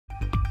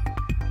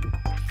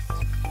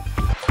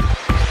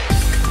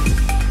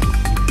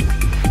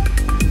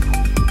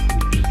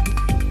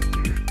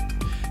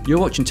You're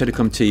watching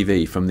Telecom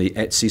TV from the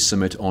ETSI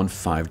Summit on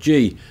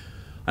 5G. And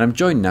I'm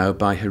joined now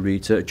by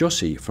Harita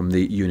Joshi from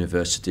the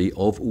University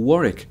of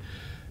Warwick.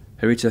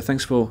 Harita,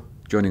 thanks for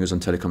joining us on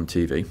Telecom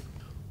TV.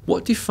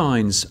 What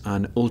defines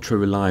an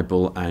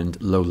ultra-reliable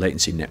and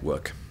low-latency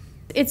network?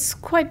 It's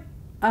quite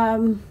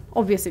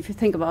obvious if you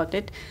think about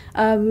it.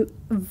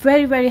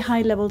 Very, very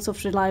high levels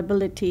of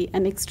reliability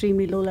and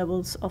extremely low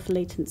levels of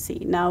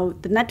latency. Now,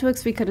 the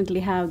networks we currently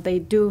have,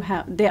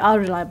 they are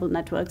reliable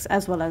networks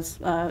as well as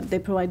they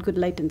provide good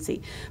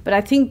latency. But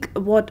I think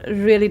what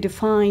really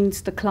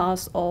defines the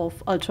class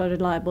of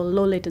ultra-reliable,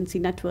 low-latency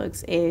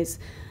networks is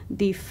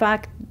the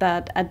fact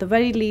that at the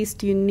very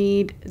least you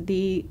need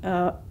the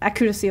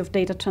accuracy of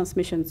data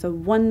transmission. So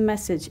one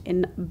message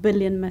in a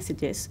billion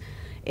messages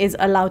is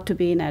allowed to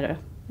be in error,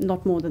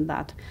 not more than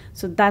that.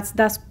 So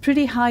that's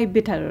pretty high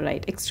bit error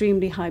rate,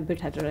 extremely high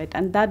bit error rate,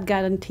 and that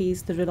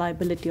guarantees the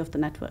reliability of the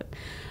network.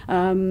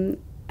 And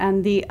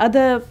the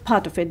other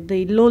part of it,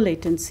 the low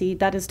latency,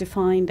 that is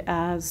defined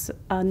as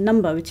a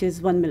number which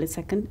is 1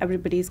 millisecond.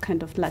 Everybody's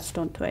kind of latched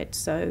onto it.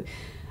 So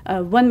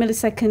 1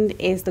 millisecond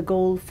is the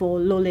goal for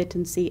low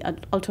latency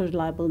and ultra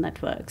reliable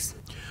networks.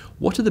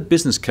 What are the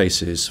business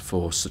cases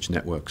for such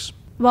networks?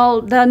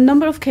 Well, there are a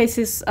number of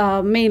cases,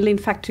 mainly in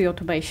factory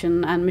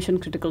automation and mission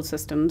critical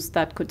systems,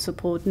 that could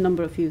support a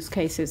number of use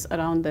cases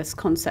around this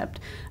concept.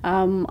 We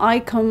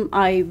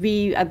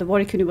at the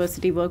Warwick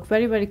University work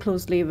very, very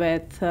closely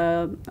with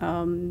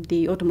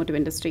the automotive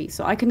industry.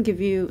 So I can give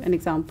you an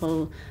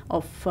example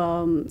of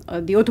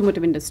the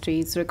automotive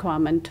industry's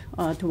requirement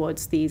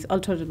towards these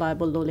ultra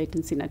reliable low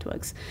latency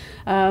networks.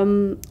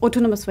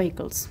 Autonomous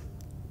vehicles,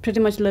 pretty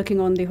much lurking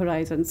on the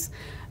horizons.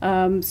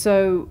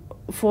 So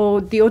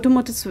for the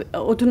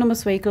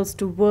autonomous vehicles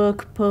to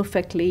work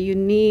perfectly, you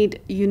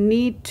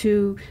need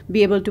to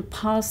be able to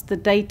pass the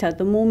data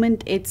the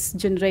moment it's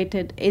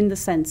generated in the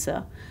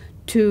sensor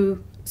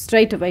to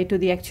straight away to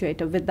the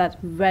actuator with that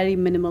very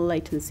minimal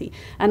latency.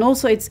 And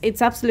also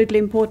it's absolutely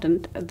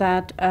important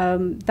that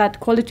that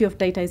quality of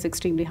data is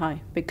extremely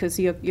high, because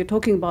you're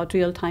talking about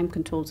real-time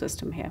control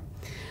system here.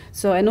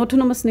 So an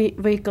autonomous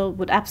vehicle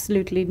would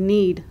absolutely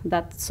need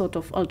that sort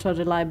of ultra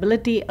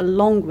reliability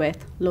along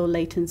with low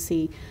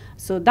latency.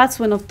 So that's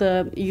one of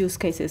the use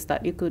cases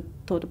that you could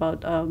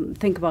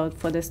think about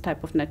for this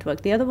type of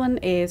network. The other one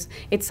is,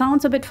 it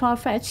sounds a bit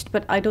far-fetched,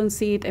 but I don't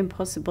see it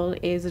impossible,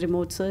 is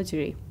remote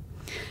surgery.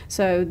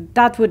 So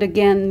that would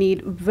again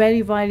need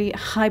very, very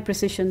high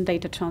precision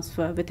data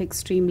transfer with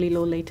extremely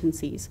low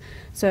latencies.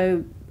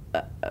 So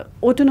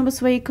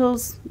autonomous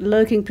vehicles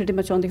lurking pretty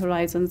much on the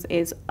horizons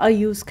is a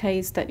use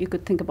case that you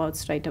could think about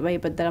straight away,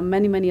 but there are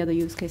many, many other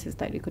use cases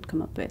that you could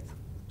come up with.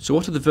 So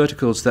what are the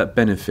verticals that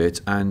benefit,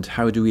 and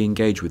how do we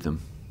engage with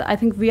them? I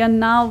think we are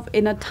now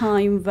in a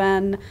time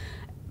when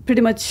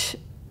pretty much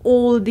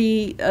all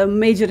the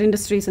major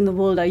industries in the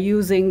world are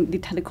using the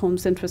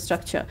telecoms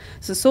infrastructure.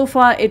 So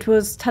far it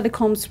was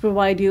telecoms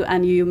provide you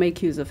and you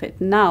make use of it.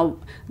 Now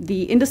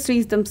the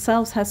industries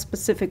themselves have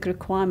specific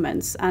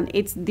requirements, and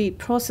the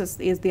process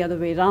is the other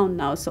way around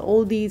now. So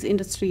all these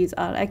industries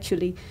are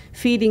actually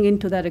feeding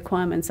into their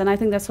requirements, and I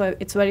think that's why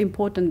it's very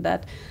important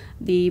that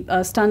the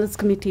Standards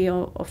Committee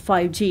of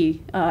 5G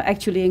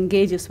actually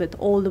engages with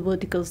all the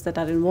verticals that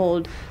are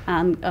involved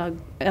and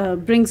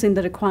brings in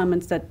the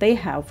requirements that they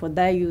have for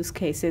their use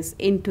cases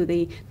into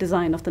the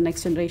design of the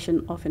next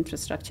generation of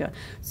infrastructure.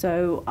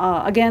 So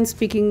again,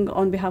 speaking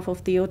on behalf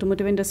of the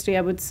automotive industry,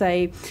 I would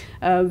say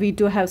we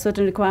do have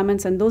certain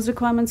requirements, and those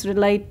requirements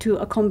relate to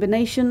a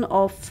combination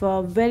of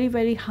very,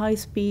 very high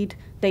speed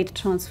data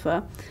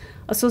transfer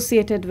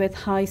associated with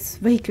high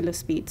vehicular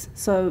speeds.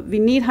 So we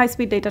need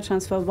high-speed data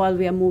transfer while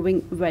we are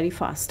moving very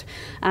fast,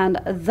 and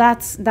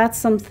that's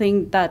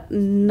something that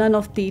none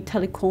of the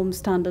telecom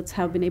standards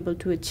have been able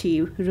to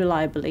achieve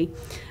reliably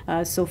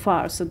so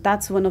far. So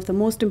that's one of the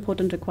most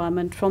important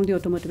requirements from the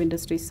automotive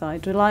industry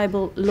side: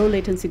 reliable,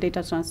 low-latency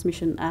data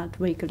transmission at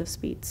vehicular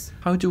speeds.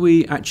 How do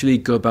we actually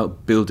go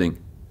about building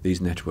these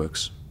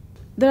networks?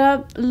 There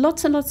are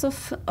lots and lots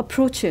of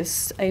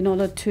approaches in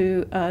order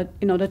to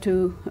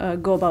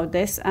go about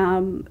this.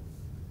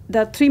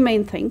 There are three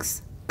main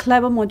things: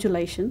 clever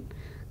modulation,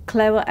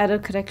 clever error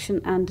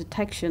correction and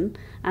detection,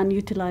 and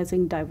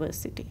utilizing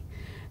diversity.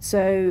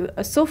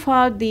 So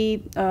far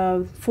the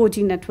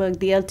 4G network,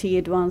 the LTE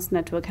advanced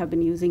network, have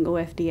been using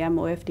OFDM,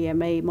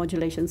 OFDMA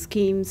modulation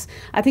schemes.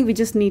 I think we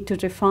just need to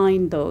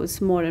refine those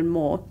more and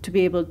more to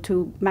be able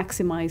to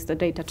maximize the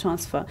data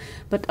transfer.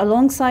 But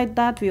alongside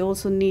that, we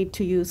also need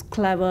to use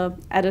clever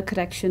error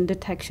correction,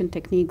 detection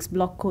techniques,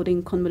 block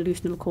coding,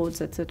 convolutional codes,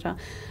 etc.,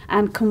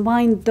 and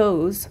combine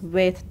those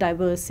with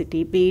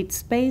diversity, be it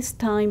space,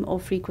 time, or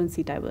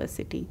frequency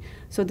diversity.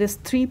 So this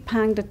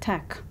three-pronged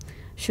attack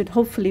should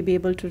hopefully be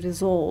able to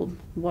resolve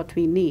what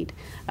we need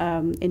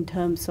in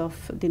terms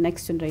of the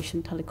next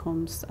generation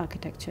telecoms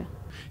architecture.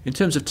 In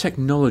terms of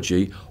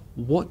technology,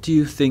 what do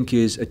you think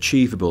is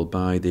achievable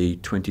by the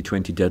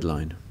 2020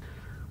 deadline?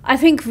 I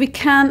think we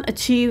can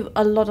achieve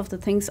a lot of the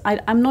things.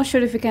 I'm not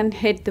sure if we can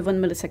hit the 1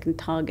 millisecond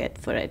target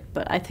for it,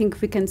 but I think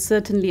we can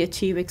certainly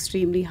achieve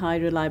extremely high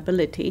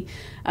reliability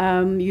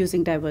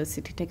using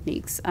diversity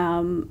techniques.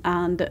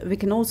 And we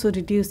can also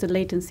reduce the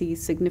latency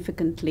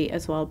significantly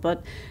as well.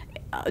 But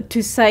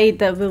to say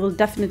that we will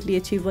definitely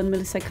achieve 1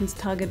 milliseconds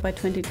target by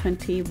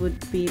 2020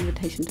 would be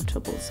invitation to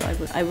trouble. So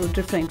I would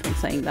refrain from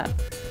saying that.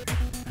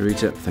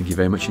 Harita, thank you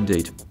very much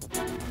indeed.